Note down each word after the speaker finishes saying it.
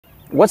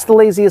What's the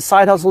laziest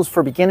side hustles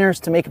for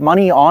beginners to make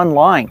money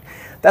online?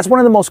 That's one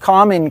of the most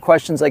common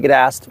questions I get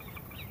asked.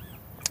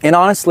 And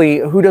honestly,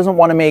 who doesn't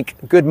want to make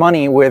good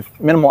money with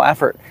minimal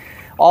effort,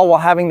 all while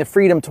having the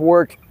freedom to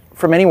work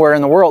from anywhere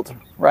in the world,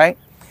 right?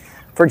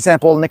 For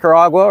example,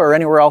 Nicaragua or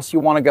anywhere else you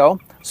want to go.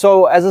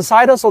 So as a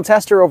side hustle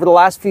tester over the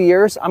last few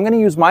years, I'm going to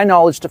use my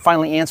knowledge to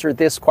finally answer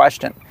this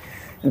question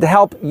and to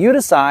help you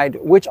decide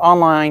which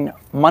online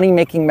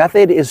money-making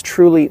method is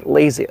truly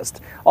laziest.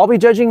 I'll be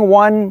judging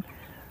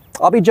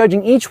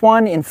each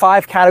one in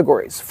 5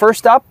 categories.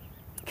 First up,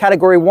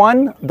 category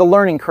 1, the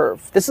learning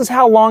curve. This is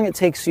how long it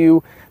takes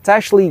you to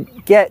actually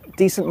get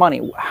decent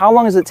money. How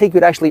long does it take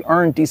you to actually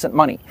earn decent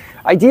money?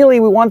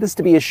 Ideally, we want this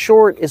to be as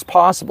short as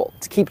possible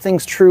to keep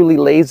things truly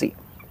lazy.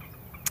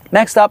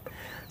 Next up,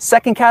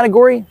 second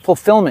category,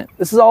 fulfillment.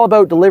 This is all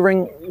about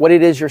delivering what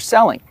it is you're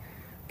selling,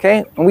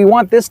 okay? And we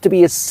want this to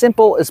be as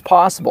simple as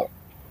possible.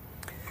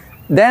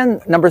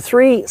 Then number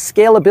 3,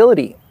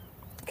 scalability.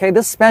 Okay,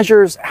 this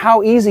measures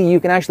how easy you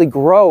can actually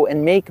grow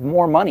and make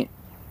more money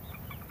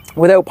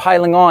without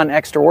piling on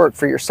extra work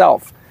for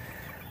yourself.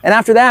 And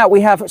after that,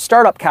 we have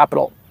startup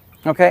capital.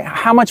 Okay,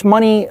 how much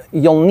money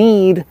you'll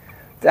need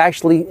to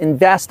actually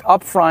invest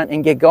upfront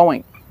and get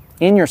going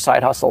in your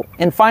side hustle.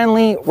 And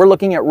finally, we're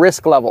looking at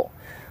risk level.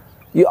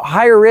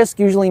 Higher risk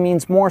usually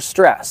means more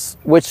stress,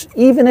 which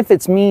even if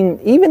it's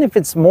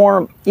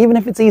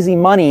easy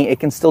money, it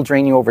can still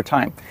drain you over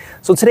time.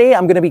 So today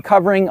I'm going to be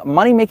covering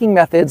money-making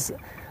methods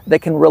that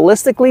can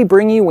realistically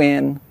bring you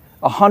in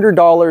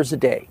 $100 a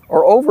day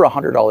or over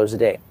 $100 a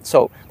day.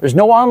 So there's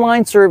no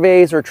online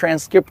surveys or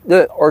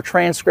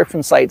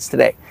transcription sites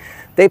today.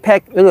 They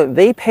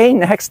pay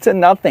next to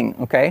nothing,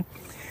 okay?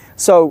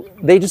 So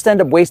they just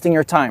end up wasting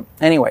your time.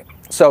 Anyway,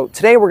 so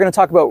today we're going to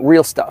talk about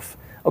real stuff.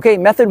 Okay,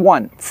 method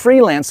 1,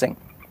 freelancing.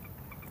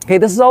 Okay,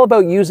 this is all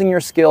about using your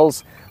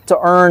skills to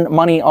earn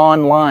money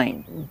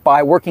online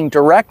by working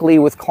directly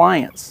with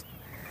clients.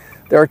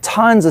 There are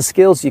tons of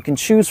skills you can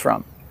choose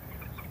from,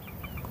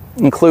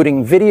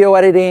 including video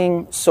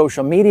editing,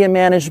 social media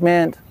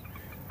management,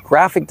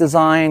 graphic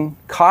design,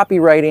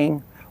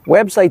 copywriting,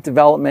 website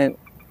development,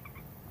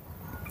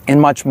 and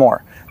much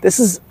more. This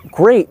is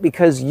great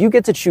because you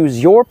get to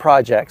choose your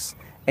projects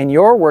and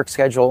your work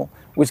schedule,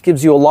 which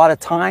gives you a lot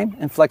of time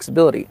and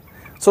flexibility.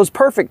 So it's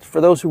perfect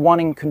for those who are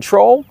wanting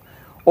control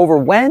over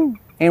when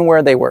and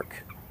where they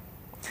work.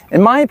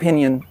 In my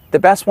opinion, the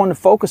best one to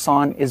focus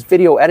on is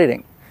video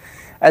editing,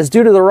 as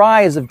due to the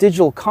rise of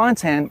digital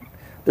content,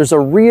 there's a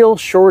real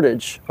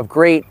shortage of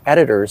great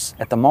editors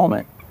at the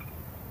moment.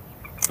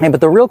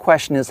 But the real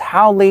question is,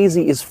 how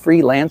lazy is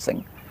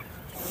freelancing?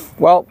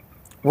 Well,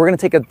 we're going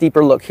to take a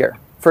deeper look here.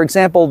 For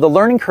example, the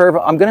learning curve,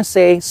 I'm going to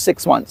say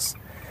 6 months.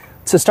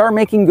 To start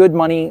making good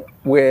money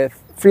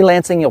with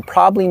freelancing, you'll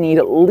probably need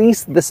at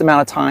least this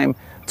amount of time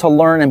to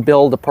learn and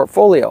build a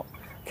portfolio.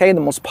 Okay, the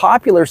most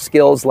popular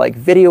skills like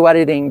video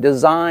editing,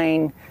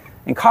 design,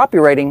 and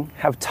copywriting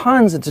have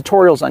tons of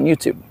tutorials on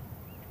YouTube,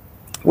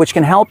 which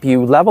can help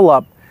you level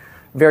up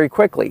very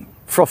quickly.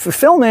 For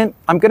fulfillment,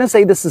 I'm going to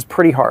say this is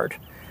pretty hard.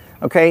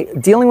 Okay,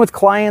 dealing with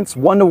clients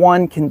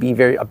one-to-one can be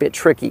a bit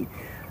tricky.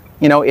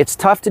 You know, it's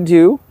tough to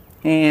do,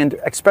 and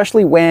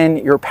especially when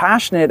you're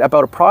passionate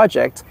about a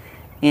project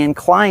and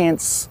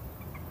clients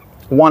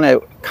want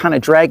to kind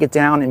of drag it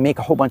down and make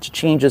a whole bunch of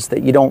changes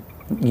that you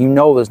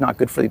know is not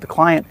good for the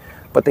client,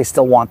 but they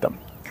still want them.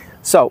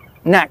 So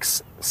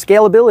next,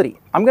 scalability.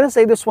 I'm going to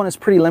say this one is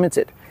pretty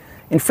limited.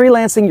 In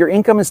freelancing, your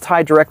income is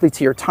tied directly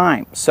to your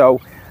time. So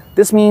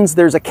this means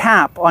there's a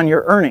cap on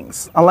your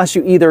earnings unless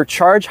you either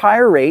charge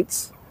higher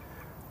rates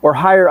or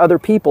hire other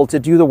people to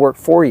do the work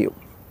for you.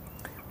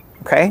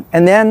 Okay?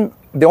 And then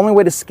the only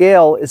way to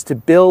scale is to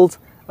build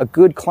a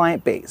good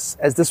client base,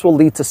 as this will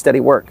lead to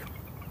steady work.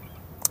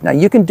 Now,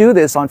 you can do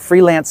this on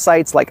freelance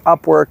sites like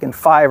Upwork and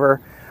Fiverr.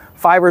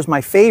 Fiverr is my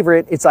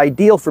favorite. It's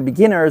ideal for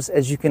beginners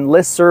as you can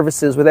list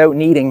services without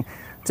needing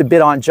to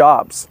bid on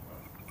jobs.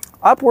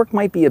 Upwork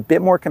might be a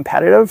bit more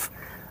competitive,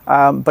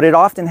 but it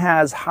often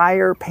has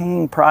higher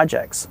paying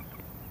projects.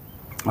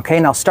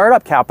 Okay, now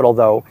startup capital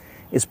though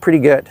is pretty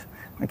good.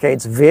 Okay,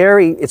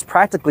 it's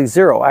practically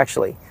zero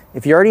actually.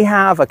 If you already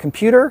have a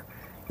computer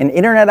and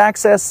internet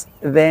access,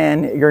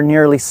 then you're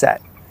nearly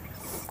set.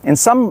 And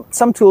some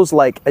tools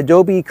like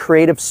Adobe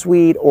Creative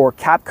Suite or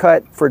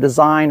CapCut for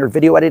design or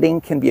video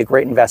editing can be a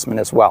great investment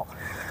as well.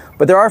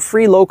 But there are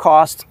free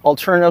low-cost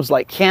alternatives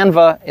like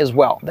Canva as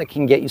well that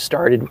can get you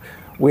started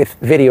with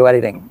video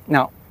editing.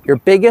 Now, your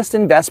biggest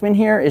investment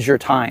here is your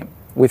time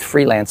with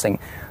freelancing.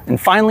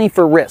 And finally,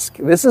 for risk,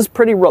 this is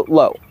pretty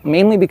low,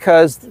 mainly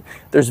because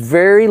there's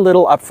very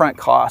little upfront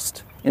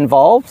cost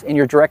involved and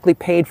you're directly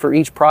paid for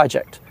each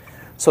project.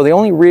 So the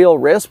only real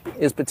risk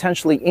is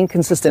potentially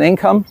inconsistent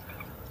income.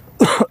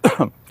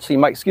 So you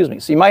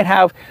might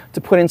have to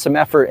put in some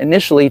effort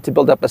initially to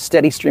build up a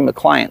steady stream of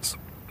clients.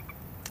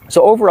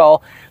 So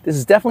overall, this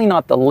is definitely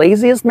not the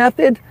laziest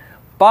method,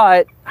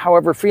 but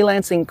however,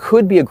 freelancing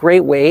could be a great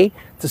way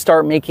to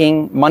start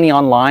making money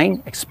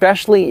online,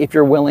 especially if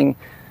you're willing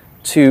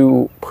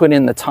to put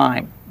in the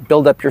time,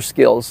 build up your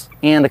skills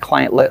and a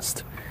client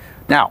list.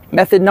 Now,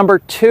 method number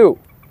 2,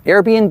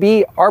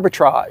 Airbnb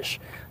Arbitrage.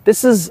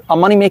 This is a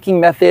money-making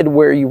method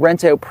where you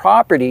rent out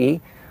property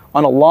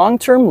on a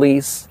long-term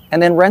lease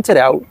and then rent it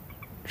out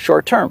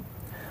short-term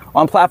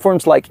on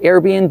platforms like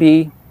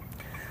Airbnb.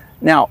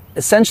 Now,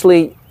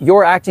 essentially,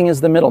 you're acting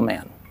as the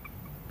middleman,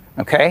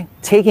 okay?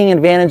 Taking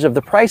advantage of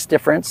the price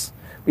difference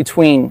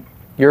between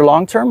your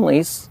long-term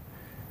lease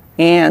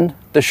and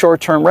the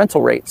short-term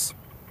rental rates.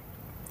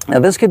 Now,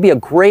 this could be a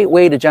great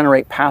way to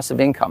generate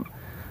passive income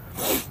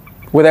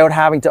without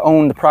having to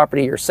own the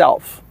property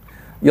yourself.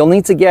 You'll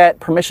need to get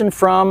permission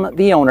from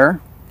the owner,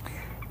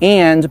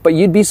 but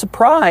you'd be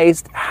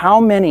surprised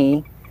how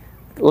many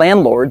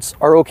landlords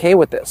are okay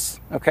with this,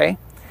 okay?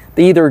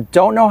 They either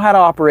don't know how to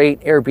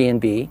operate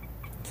Airbnb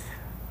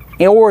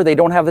or they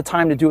don't have the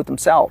time to do it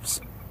themselves.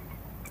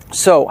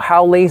 So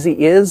how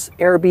lazy is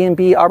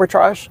Airbnb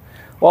Arbitrage?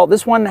 Well,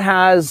 this one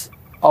has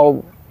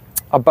about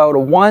a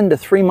 1 to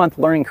 3 month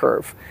learning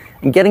curve.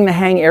 And getting the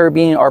hang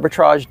Airbnb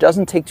Arbitrage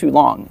doesn't take too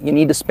long. You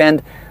need to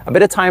spend a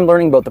bit of time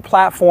learning about the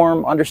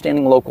platform,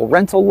 understanding local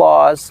rental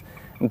laws,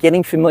 and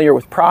getting familiar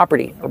with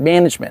property or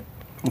management,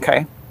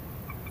 okay?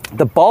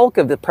 The bulk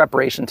of the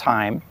preparation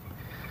time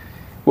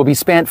will be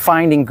spent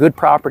finding good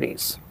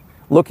properties,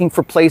 looking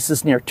for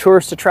places near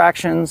tourist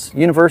attractions,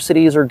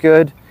 universities are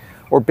good,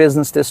 or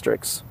business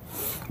districts.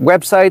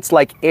 Websites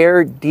like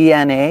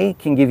AirDNA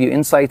can give you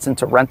insights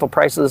into rental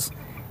prices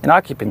and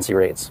occupancy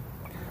rates.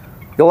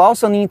 You'll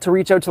also need to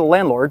reach out to the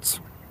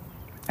landlords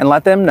and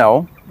let them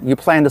know you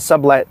plan to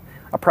sublet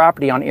a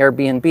property on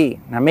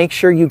Airbnb. Now make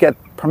sure you get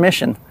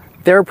permission,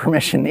 their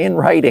permission in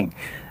writing,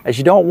 as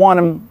you don't want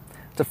them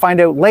to find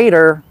out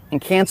later and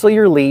cancel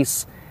your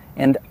lease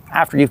and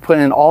after you've put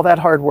in all that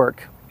hard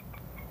work.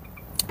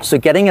 So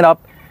getting it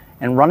up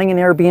and running an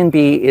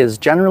Airbnb is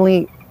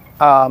generally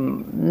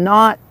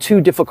not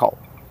too difficult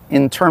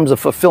in terms of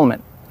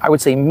fulfillment. I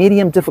would say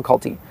medium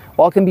difficulty.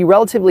 While it can be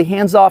relatively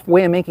hands-off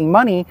way of making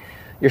money,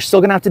 you're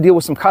still gonna have to deal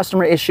with some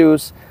customer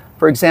issues.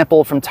 For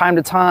example, from time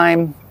to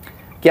time,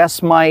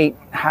 guests might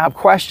have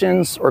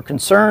questions or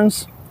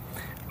concerns,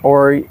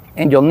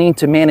 and you'll need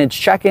to manage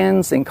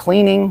check-ins and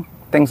cleaning,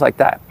 things like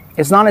that.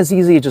 It's not as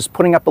easy as just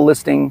putting up a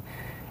listing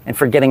and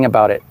forgetting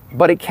about it,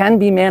 but it can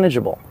be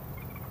manageable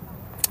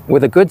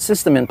with a good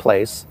system in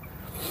place.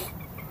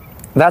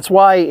 That's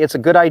why it's a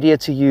good idea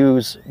to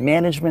use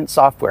management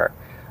software.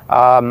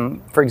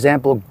 For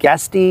example,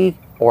 Guesty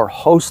or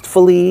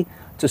Hostfully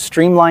to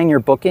streamline your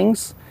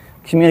bookings,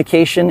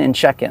 communication, and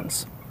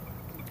check-ins.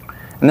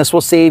 And this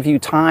will save you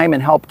time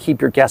and help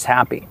keep your guests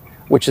happy,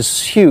 which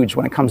is huge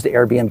when it comes to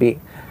Airbnb.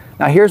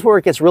 Now here's where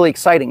it gets really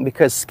exciting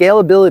because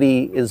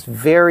scalability is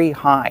very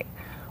high.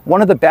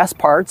 One of the best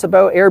parts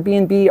about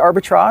Airbnb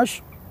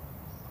Arbitrage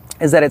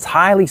is that it's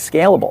highly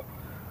scalable.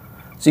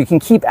 So you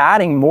can keep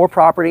adding more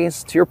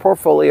properties to your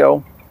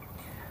portfolio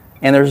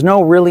and there's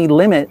no really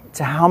limit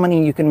to how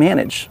many you can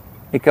manage.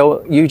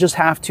 You just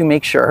have to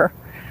make sure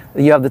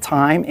that you have the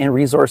time and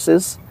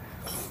resources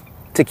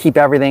to keep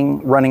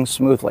everything running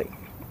smoothly.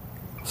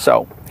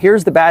 So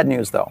here's the bad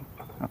news though,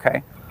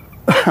 okay?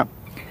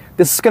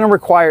 This is gonna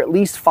require at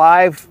least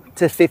 5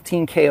 to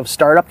 15K of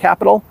startup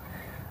capital.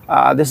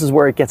 This is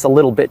where it gets a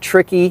little bit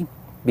tricky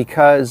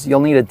because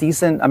you'll need a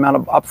decent amount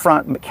of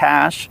upfront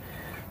cash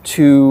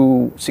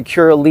to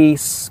secure a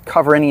lease,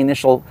 cover any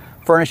initial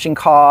furnishing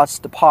costs,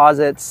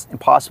 deposits, and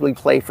possibly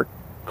pay for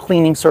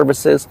cleaning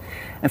services.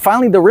 And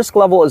finally, the risk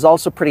level is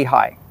also pretty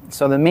high.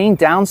 So the main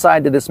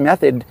downside to this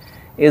method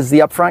is the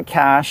upfront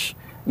cash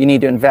you need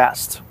to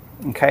invest.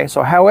 Okay,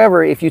 so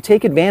however, if you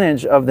take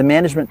advantage of the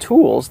management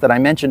tools that I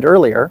mentioned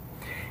earlier,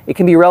 it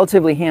can be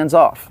relatively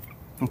hands-off.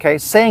 Okay,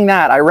 saying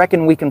that, I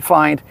reckon we can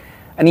find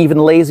an even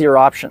lazier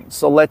option.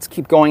 So let's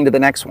keep going to the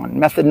next one.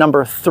 Method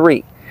number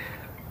 3.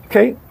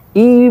 Okay,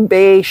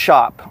 eBay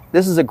Shop.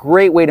 This is a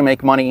great way to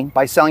make money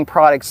by selling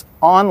products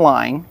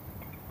online.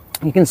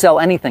 You can sell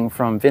anything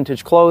from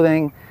vintage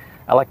clothing,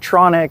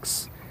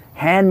 electronics,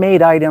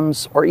 handmade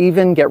items, or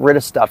even get rid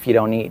of stuff you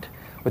don't need.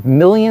 With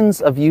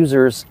millions of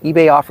users,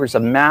 eBay offers a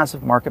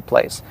massive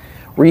marketplace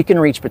where you can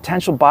reach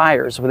potential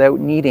buyers without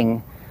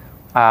needing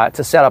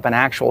to set up an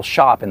actual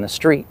shop in the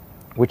street,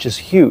 which is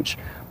huge.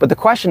 But the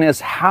question is,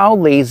 how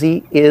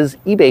lazy is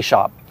eBay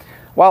Shop?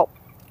 Well,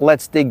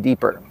 let's dig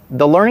deeper.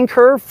 The learning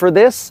curve for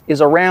this is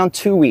around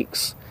 2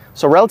 weeks,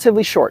 so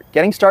relatively short.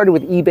 Getting started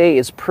with eBay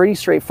is pretty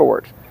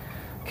straightforward.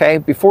 Okay,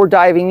 before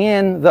diving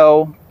in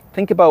though,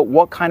 think about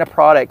what kind of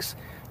products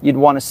you'd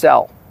want to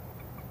sell.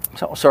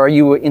 So are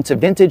you into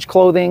vintage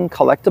clothing,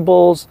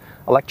 collectibles,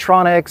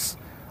 electronics,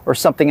 or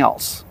something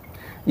else?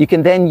 You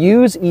can then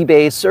use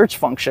eBay's search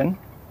function,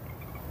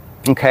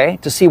 okay,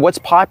 to see what's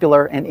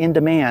popular and in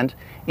demand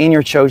in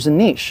your chosen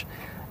niche.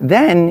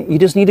 Then you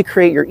just need to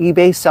create your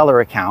eBay seller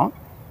account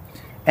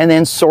and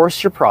then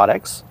source your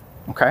products,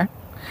 okay?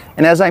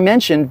 And as I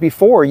mentioned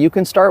before, you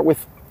can start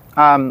with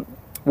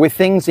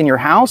things in your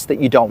house that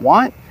you don't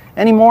want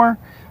anymore,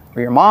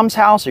 or your mom's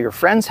house or your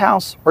friend's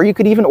house, or you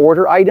could even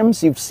order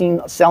items you've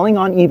seen selling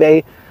on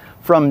eBay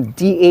from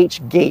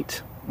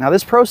DHgate. Now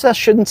this process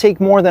shouldn't take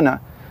more than a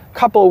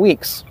couple of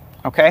weeks,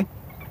 okay?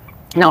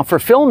 Now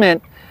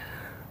fulfillment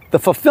The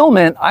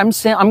fulfillment, I'm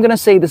going to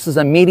say this is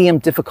a medium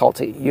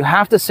difficulty. You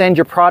have to send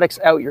your products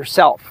out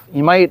yourself.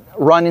 You might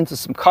run into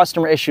some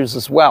customer issues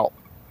as well.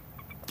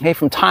 Okay,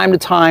 from time to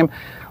time,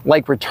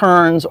 like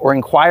returns or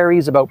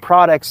inquiries about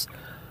products.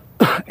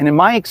 And in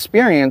my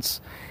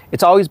experience,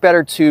 it's always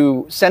better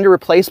to send a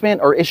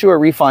replacement or issue a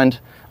refund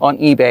on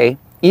eBay,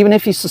 even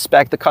if you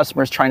suspect the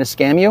customer is trying to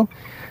scam you.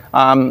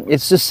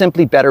 It's just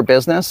simply better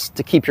business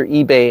to keep your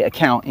eBay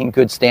account in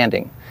good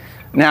standing.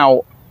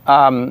 Now,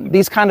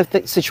 these kind of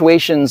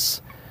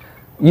situations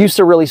used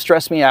to really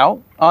stress me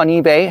out on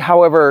eBay.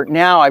 However,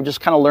 now I've just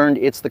kind of learned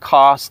it's the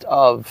cost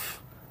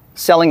of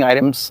selling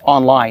items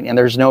online and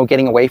there's no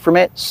getting away from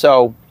it.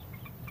 So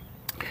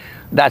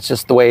that's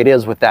just the way it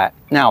is with that.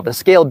 Now, the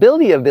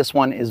scalability of this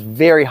one is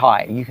very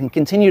high. You can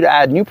continue to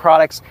add new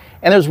products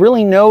and there's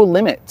really no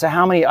limit to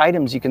how many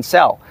items you can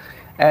sell.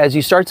 As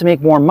you start to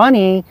make more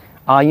money,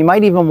 you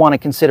might even want to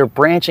consider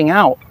branching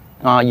out.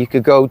 You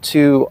could go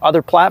to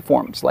other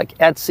platforms like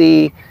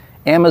Etsy,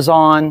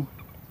 Amazon.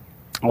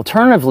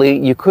 Alternatively,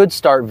 you could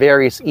start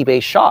various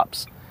eBay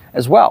shops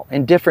as well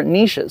in different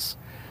niches.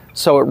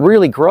 So it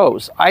really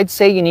grows. I'd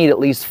say you need at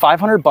least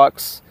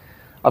 $500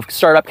 of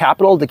startup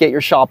capital to get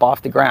your shop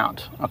off the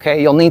ground. Okay,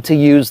 you'll need to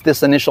use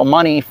this initial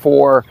money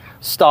for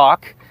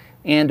stock,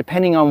 and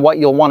depending on what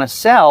you'll want to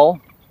sell,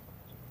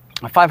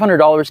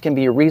 $500 can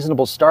be a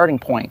reasonable starting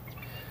point.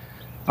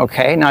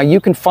 Okay, now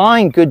you can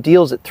find good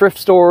deals at thrift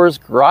stores,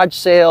 garage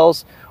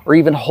sales, or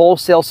even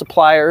wholesale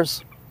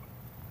suppliers.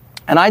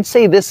 And I'd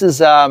say this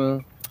is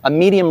a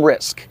medium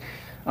risk.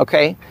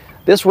 Okay,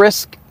 this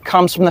risk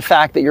comes from the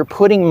fact that you're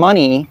putting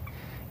money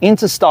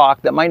into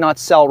stock that might not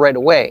sell right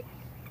away.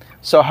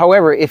 So,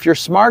 however, if you're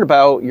smart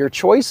about your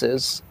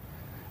choices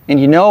and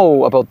you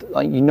know about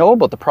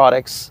the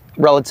products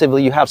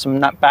relatively, you have some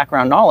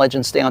background knowledge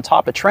and stay on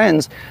top of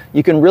trends,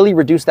 you can really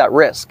reduce that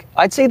risk.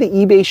 I'd say the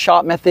eBay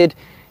shop method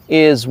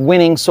is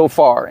winning so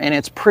far, and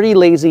it's pretty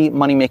lazy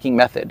money-making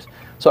method.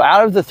 So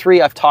out of the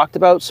three I've talked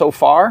about so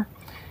far,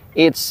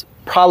 it's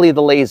probably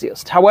the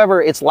laziest.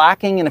 However, it's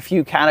lacking in a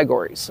few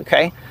categories,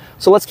 okay?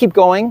 So let's keep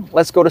going.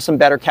 Let's go to some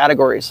better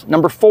categories.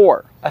 Number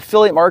 4,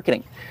 affiliate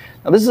marketing.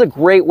 Now, this is a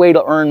great way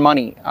to earn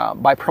money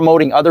by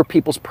promoting other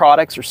people's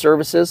products or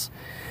services.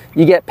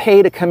 You get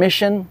paid a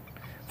commission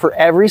for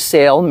every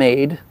sale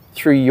made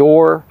through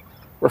your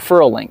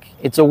referral link.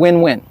 It's a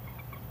win-win.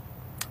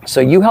 So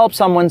you help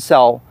someone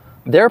sell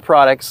their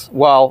products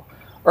while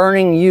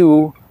earning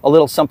you a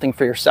little something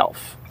for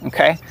yourself,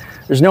 okay?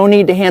 There's no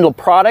need to handle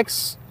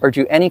products or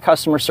do any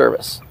customer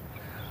service.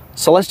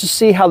 So let's just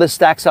see how this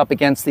stacks up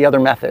against the other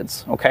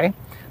methods, okay?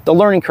 The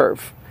learning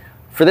curve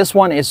for this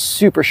one is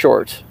super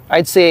short.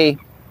 I'd say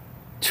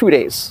 2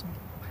 days.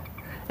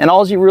 And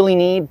all you really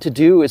need to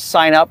do is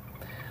sign up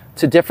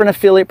to different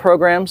affiliate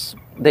programs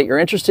that you're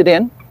interested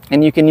in.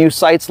 And you can use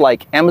sites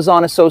like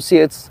Amazon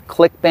Associates,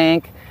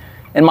 ClickBank,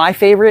 and my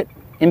favorite,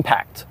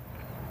 Impact.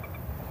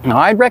 Now,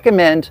 I'd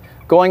recommend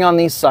going on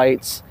these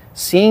sites,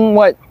 seeing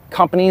what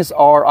companies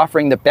are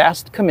offering the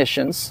best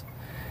commissions,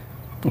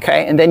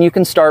 okay? And then you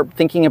can start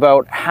thinking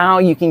about how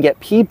you can get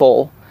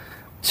people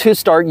to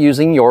start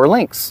using your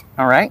links,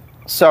 all right?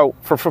 So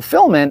for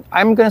fulfillment,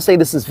 I'm gonna say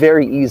this is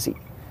very easy.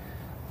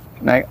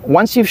 Now,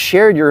 once you've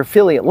shared your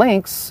affiliate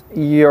links,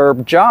 your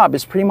job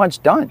is pretty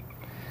much done,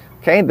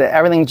 okay?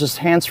 Everything's just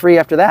hands-free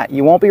after that.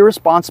 You won't be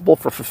responsible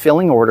for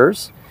fulfilling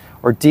orders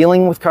or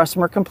dealing with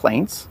customer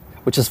complaints,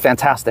 which is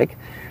fantastic,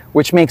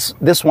 which makes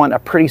this one a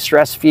pretty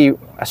stress-free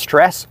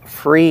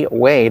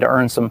way to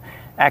earn some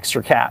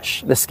extra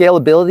cash. The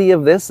scalability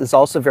of this is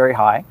also very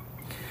high.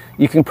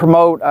 You can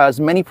promote as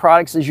many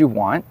products as you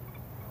want.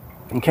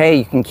 Okay,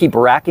 you can keep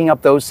racking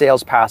up those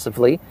sales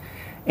passively.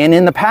 And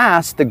in the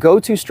past, the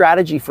go-to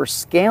strategy for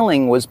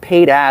scaling was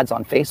paid ads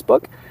on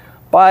Facebook.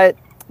 But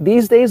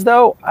these days,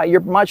 though,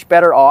 you're much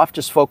better off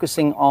just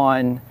focusing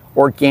on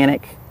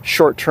organic,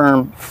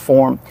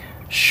 short-form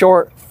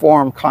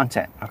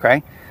content,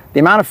 okay? The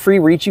amount of free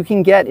reach you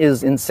can get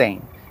is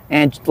insane.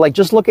 And like,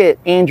 just look at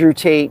Andrew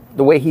Tate,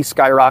 the way he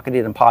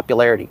skyrocketed in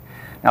popularity.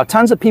 Now,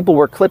 tons of people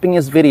were clipping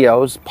his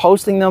videos,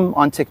 posting them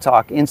on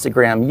TikTok,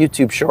 Instagram,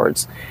 YouTube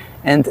Shorts,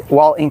 and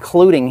while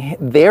including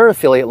their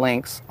affiliate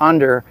links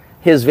under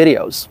his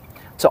videos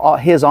to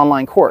his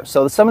online course.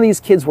 So some of these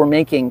kids were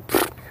making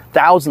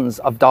thousands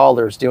of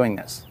dollars doing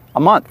this a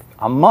month.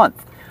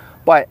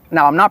 But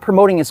now I'm not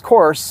promoting his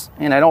course,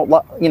 and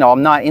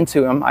I'm not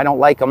into him. I don't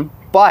like him,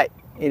 but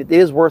it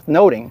is worth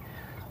noting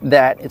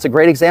that it's a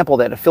great example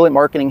that affiliate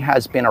marketing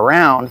has been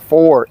around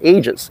for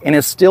ages and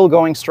is still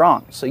going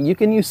strong. So you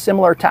can use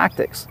similar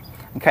tactics,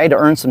 okay, to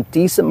earn some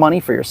decent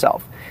money for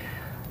yourself.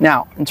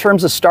 Now, in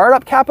terms of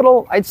startup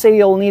capital, I'd say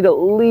you'll need at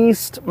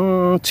least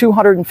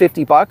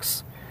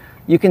 $250.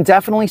 You can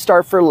definitely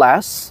start for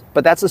less,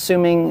 but that's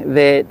assuming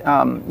that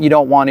you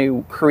don't want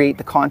to create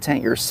the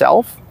content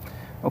yourself.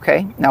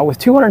 Okay, now with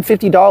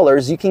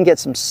 $250, you can get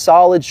some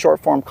solid short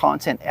form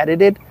content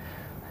edited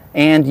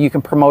and you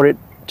can promote it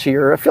to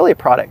your affiliate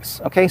products.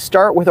 Okay,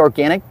 start with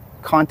organic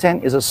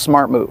content is a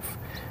smart move.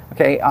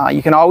 Okay,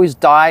 you can always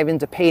dive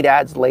into paid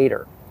ads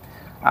later.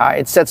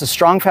 It sets a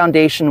strong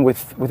foundation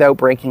without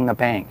breaking the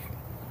bank.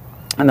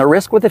 And the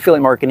risk with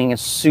affiliate marketing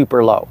is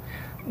super low.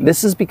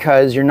 This is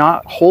because you're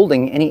not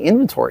holding any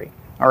inventory,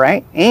 all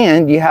right?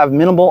 And you have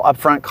minimal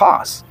upfront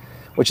costs,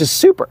 which is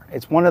super.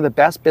 It's one of the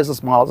best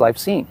business models I've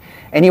seen.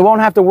 And you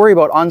won't have to worry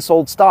about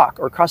unsold stock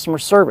or customer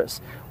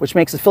service, which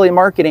makes affiliate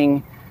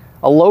marketing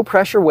a low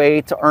pressure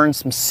way to earn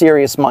some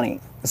serious money.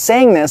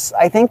 Saying this,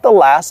 I think the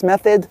last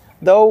method,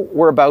 though,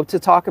 we're about to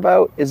talk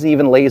about is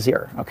even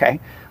lazier, okay?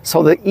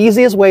 So the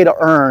easiest way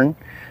to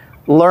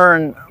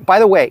learn, by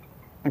the way,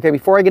 okay,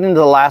 before I get into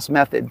the last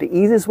method, the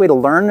easiest way to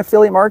learn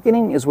affiliate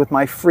marketing is with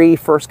my free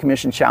first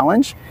commission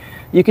challenge.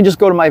 You can just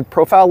go to my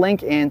profile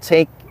link and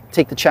take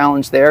the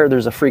challenge there.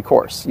 There's a free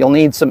course. You'll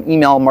need some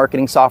email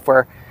marketing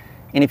software.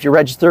 And if you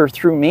register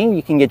through me,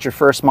 you can get your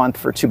first month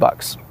for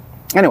 $2.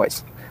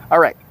 Anyways, all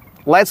right,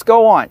 let's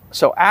go on.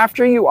 So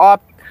after you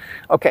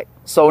okay,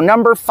 so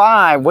number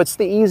 5, what's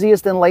the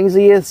easiest and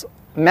laziest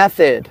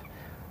method?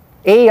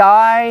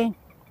 Ai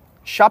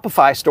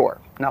Shopify Store.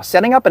 Now,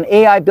 setting up an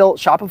AI-built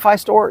Shopify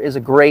store is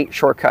a great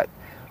shortcut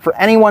for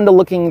anyone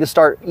looking to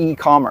start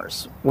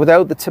e-commerce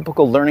without the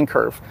typical learning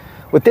curve.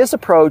 With this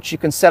approach, you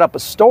can set up a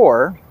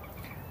store,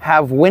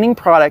 have winning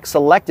products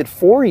selected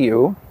for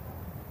you,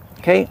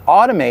 okay,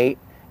 automate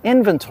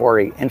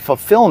inventory and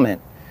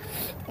fulfillment,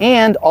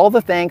 and all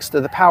the thanks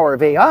to the power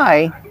of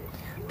AI,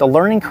 the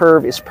learning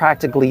curve is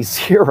practically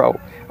zero.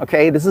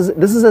 Okay, this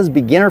is as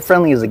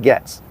beginner-friendly as it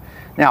gets.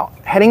 Now,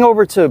 head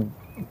over to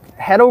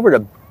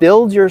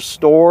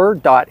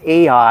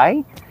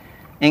buildyourstore.ai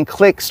and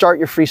click Start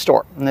Your Free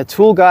Store. And the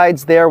tool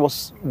guides there will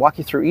walk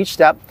you through each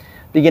step,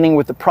 beginning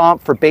with the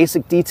prompt for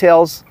basic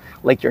details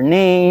like your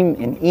name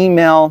and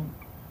email.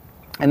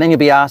 And then you'll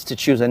be asked to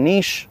choose a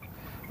niche,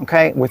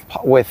 okay, with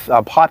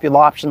popular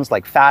options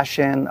like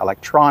fashion,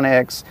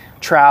 electronics,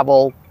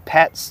 travel,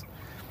 pets,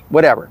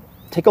 whatever.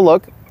 Take a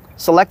look.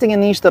 Selecting a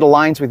niche that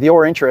aligns with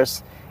your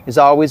interests is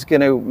always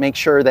going to make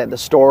sure that the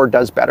store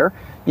does better.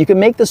 You can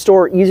make the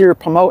store easier to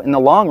promote in the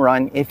long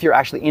run if you're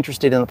actually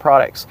interested in the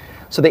products.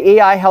 So the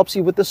AI helps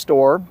you with the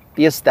store,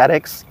 the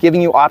aesthetics,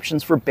 giving you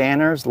options for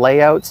banners,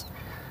 layouts,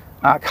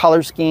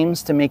 color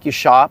schemes to make you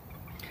shop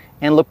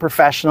and look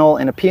professional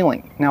and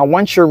appealing. Now,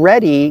 once you're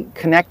ready,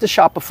 connect to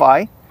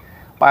Shopify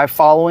by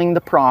following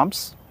the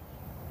prompts.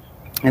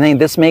 And then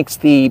this makes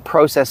the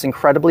process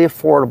incredibly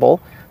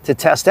affordable to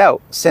test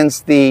out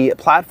since the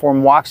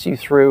platform walks you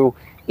through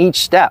each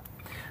step.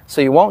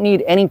 So you won't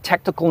need any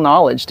technical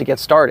knowledge to get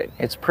started.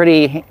 It's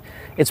pretty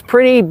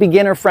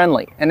beginner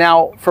friendly. And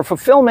now for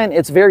fulfillment,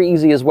 it's very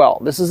easy as well.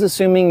 This is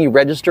assuming you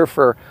register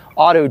for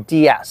Auto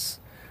DS.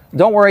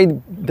 Don't worry,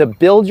 the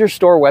Build Your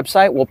Store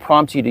website will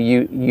prompt you to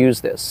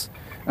use this.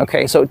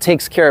 Okay, so it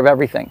takes care of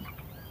everything.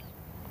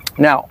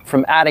 Now,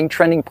 from adding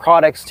trending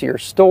products to your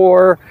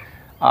store,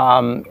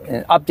 and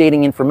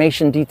updating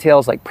information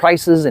details like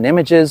prices and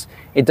images,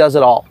 it does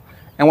it all.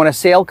 And when a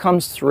sale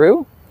comes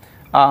through,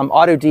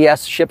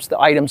 AutoDS ships the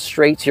items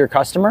straight to your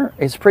customer.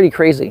 It's pretty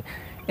crazy.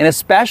 And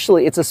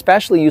it's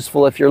especially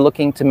useful if you're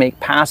looking to make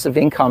passive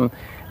income,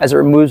 as it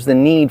removes the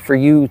need for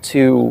you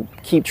to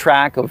keep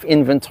track of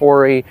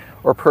inventory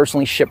or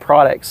personally ship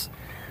products.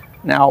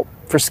 Now,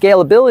 for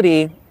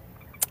scalability,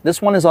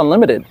 this one is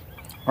unlimited,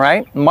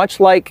 right? Much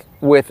like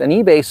with an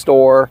eBay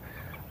store,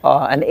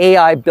 an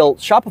AI-built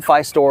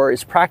Shopify store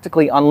is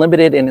practically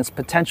unlimited in its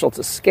potential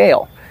to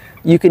scale.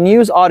 You can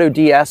use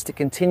AutoDS to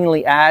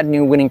continually add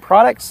new winning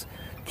products,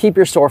 keep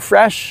your store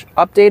fresh,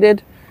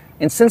 updated,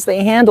 and since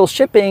they handle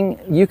shipping,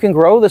 you can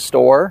grow the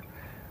store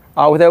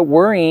without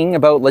worrying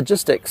about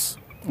logistics.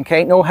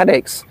 Okay, no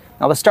headaches.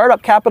 Now the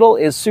startup capital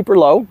is super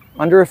low,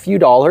 under a few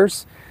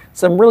dollars.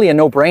 It's really a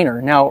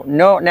no-brainer.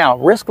 Now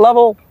risk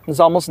level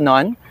is almost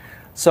none.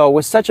 So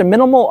with such a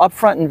minimal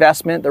upfront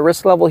investment, the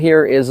risk level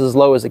here is as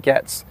low as it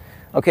gets.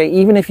 Okay,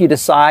 even if you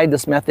decide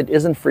this method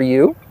isn't for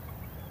you,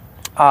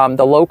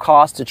 the low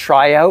cost to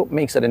try out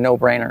makes it a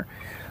no-brainer.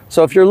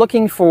 So if you're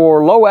looking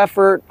for low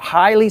effort,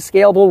 highly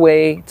scalable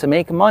way to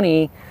make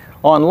money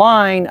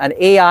online, an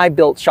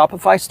AI-built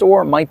Shopify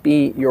store might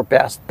be your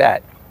best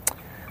bet.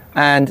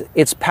 And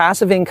it's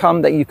passive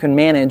income that you can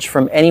manage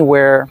from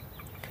anywhere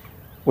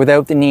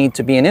without the need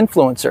to be an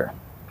influencer.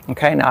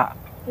 Okay, now,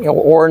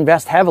 or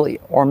invest heavily,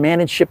 or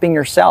manage shipping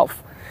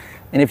yourself.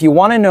 And if you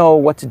want to know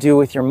what to do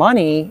with your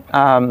money,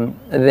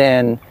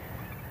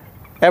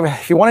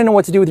 if you want to know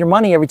what to do with your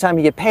money every time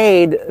you get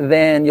paid,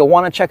 then you'll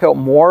want to check out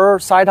more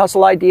side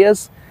hustle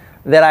ideas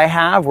that I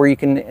have where you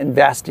can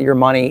invest your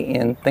money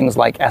in things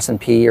like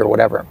S&P or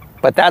whatever.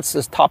 But that's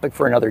this topic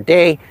for another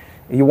day.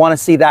 If you want to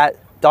see that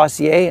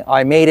dossier,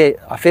 I made it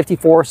a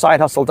 54 side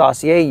hustle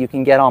dossier. You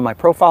can get on my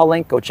profile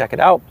link. Go check it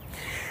out.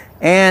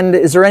 And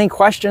is there any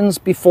questions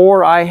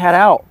before I head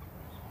out?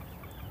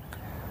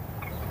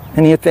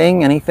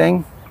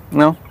 Anything?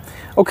 No?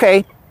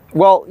 Okay.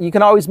 Well, you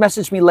can always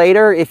message me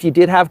later if you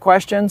did have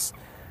questions.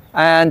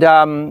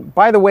 And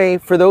by the way,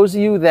 for those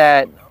of you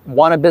that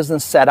want a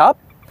business set up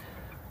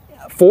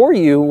for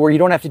you where you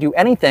don't have to do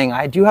anything,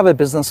 I do have a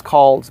business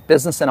called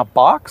Business in a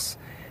Box.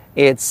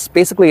 It's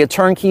basically a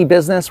turnkey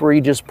business where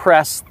you just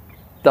press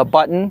the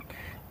button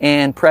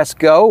and press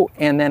go,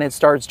 and then it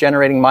starts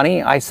generating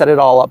money. I set it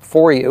all up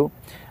for you.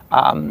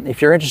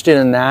 If you're interested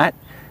in that,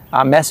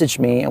 message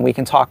me and we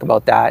can talk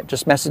about that.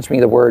 Just message me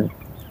the word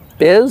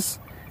biz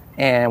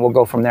and we'll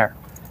go from there.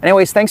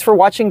 Anyways, thanks for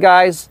watching,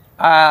 guys.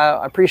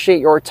 I appreciate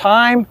your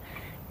time,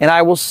 and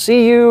I will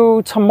see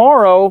you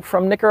tomorrow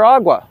from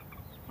Nicaragua.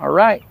 All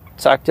right,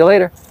 talk to you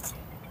later.